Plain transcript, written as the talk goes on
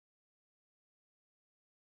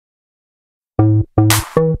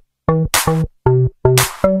If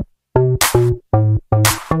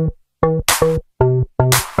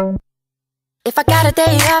I got a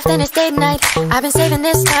day off, then it's date night. I've been saving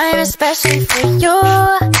this time especially for you.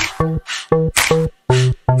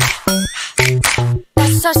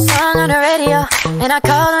 That's our song on the radio, and I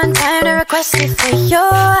call on time to request it for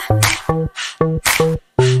you.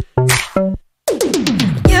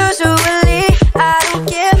 Usually I don't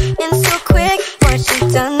give in so quick what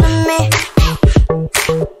you've done to me.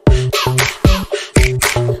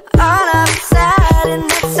 All of a sudden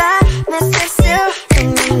it's I miss you still when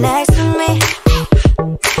you're next to me.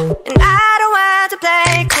 And I don't want to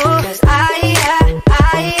play cool, cause I've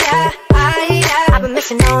been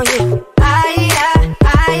missing on you.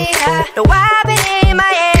 No, I've been in my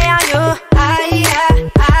head on you.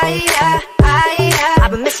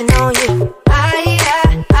 I've been missing on you.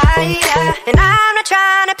 And I'm not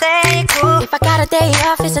trying to play cool. If I got a day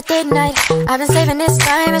off, it's a date night. I've been saving this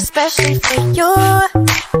time especially for you.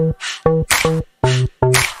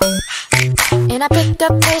 And I picked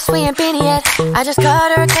up place we ain't been yet. I just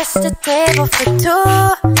called her, requested a table for two.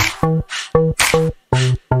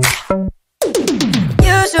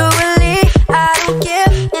 Usually I don't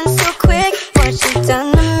give in so quick what you've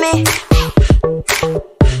done to me.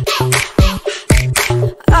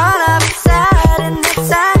 All of a sudden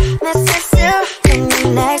it's I miss you still when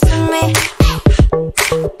you're next to me.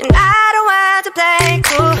 And I don't want to play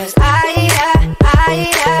cool, cause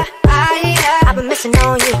I've been missing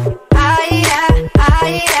on you.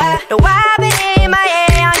 No, I've been in my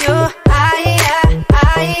head on you.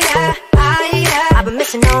 I've been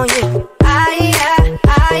missing on you.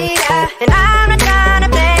 And I'm not trying to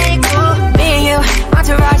play cool. Me and you,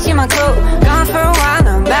 entourage in my crew. Gone for a while,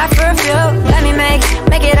 now I'm back for a few. Let me make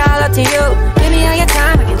it all up to you. Give me all your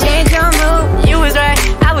time, I can change your mood. You was right,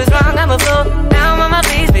 I was wrong, I'm a fool. Now I'm on my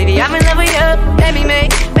knees, baby, I'm in love with you. Let me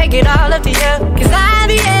make it all up to you. Cause I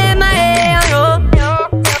be in my head on you.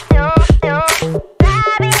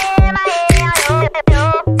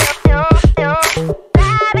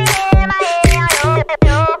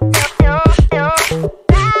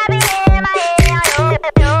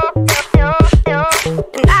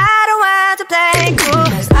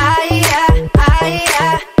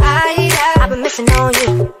 On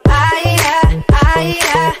you.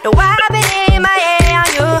 No, I've been in my head on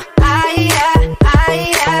you.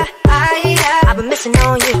 I've been missing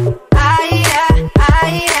on you.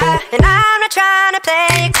 And I'm not trying to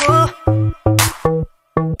play cool.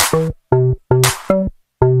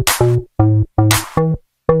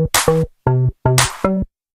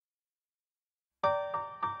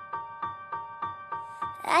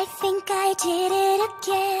 I think I did it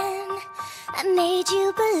again. I made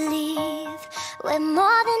you believe we're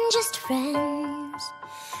more than just friends.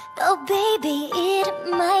 Oh baby, it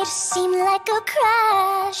might seem like a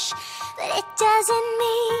crash, but it doesn't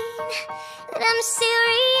mean that I'm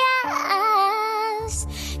serious.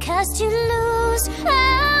 Cause to lose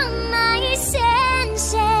all my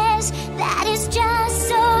senses, that is just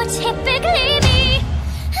so typically me.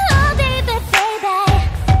 Oh baby, baby.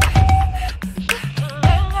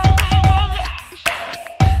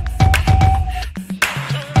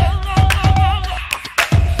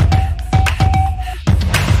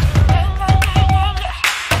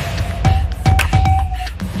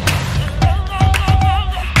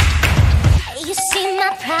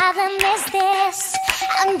 Problem is this,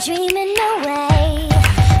 I'm dreaming away,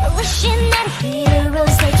 wishing that he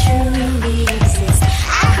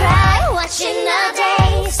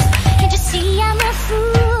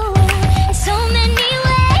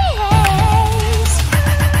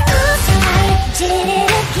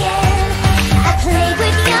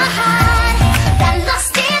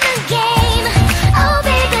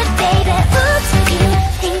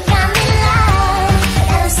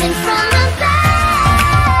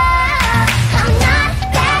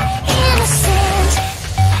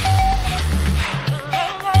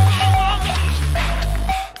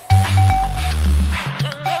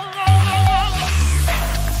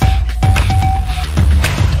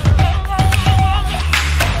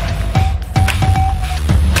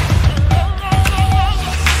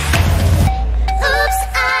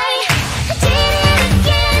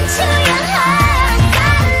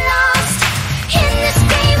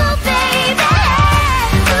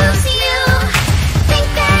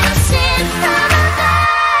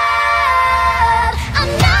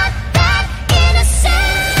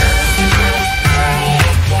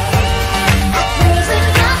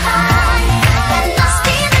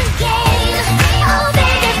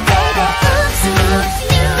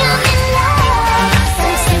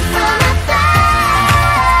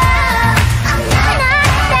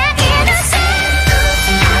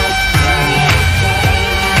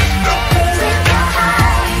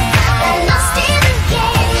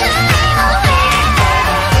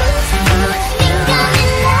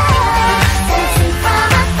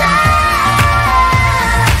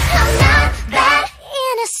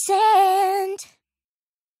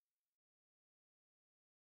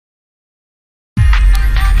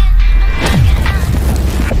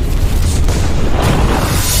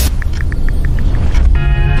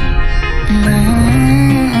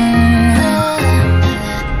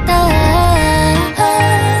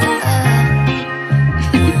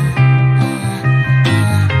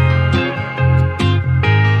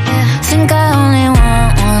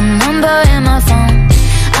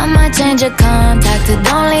change your contact, but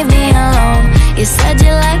don't leave me alone. You said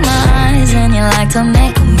you like my eyes and you like to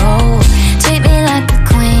make them roll. Treat me like a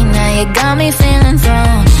queen, now you got me feeling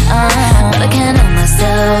thrown. But I can't help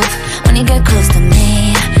myself when you get close to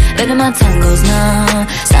me. Baby, my tongue goes numb,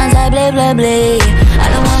 sounds like blah, blah, blah. I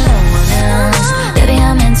don't want no one else, baby,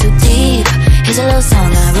 I'm in too deep. Here's a little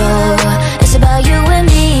song I wrote, it's about you and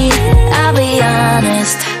me. I'll be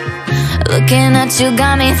honest, looking at you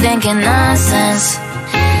got me thinking nonsense.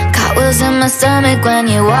 Cartwheels in my stomach when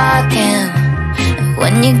you're walking.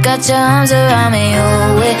 When you got your arms around me,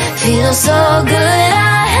 oh, it feels so good.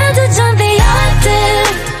 I had to jump the octave.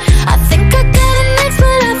 I think I got an ex,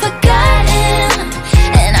 but I forgot him.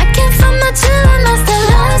 And I can't find my chill, I must have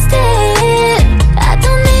lost it. I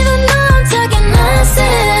don't even know I'm talking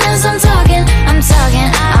nonsense. I'm talking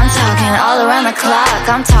all around the clock.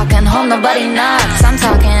 I'm talking home, nobody knocks. I'm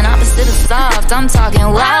talking opposite of soft. I'm talking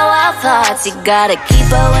wild, wild thoughts. You gotta keep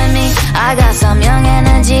up with me, I got some young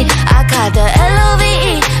energy. I got the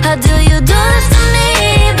L-O-V-E. How do you do this to me?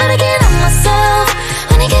 But I can't help myself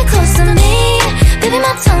when you get close to me. Baby,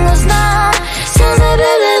 my tongue goes numb, sounds like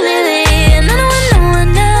blah, blah, blah, blah. And I don't want no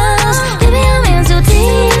one else, baby, I'm in too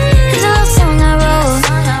deep. Here's a little song I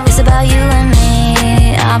wrote, it's about you and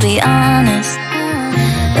me. I'll be honest,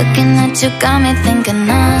 looking at you got me thinking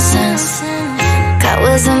nonsense.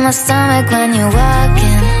 Cartwheels in my stomach when you're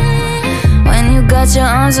walking. When you got your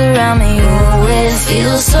arms around me, oh, it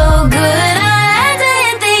feels so good. I had to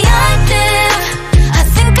hit the octave. I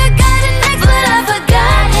think I got an ex, but I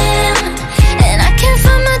forgot him. And I can't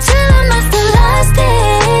find my chill, I must have lost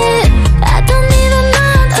it. I don't even know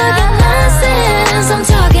I'm talking nonsense. I'm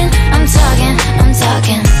talking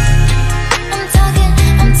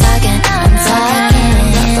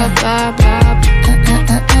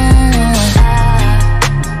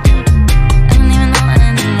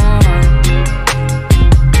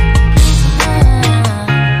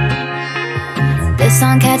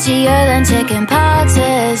song catchier than chicken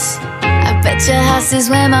poxes. I bet your house is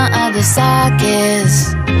where my other sock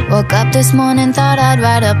is. Woke up this morning, thought I'd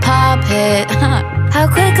write a pop hit. How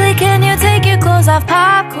quickly can you take your clothes off?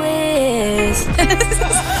 Pop quiz.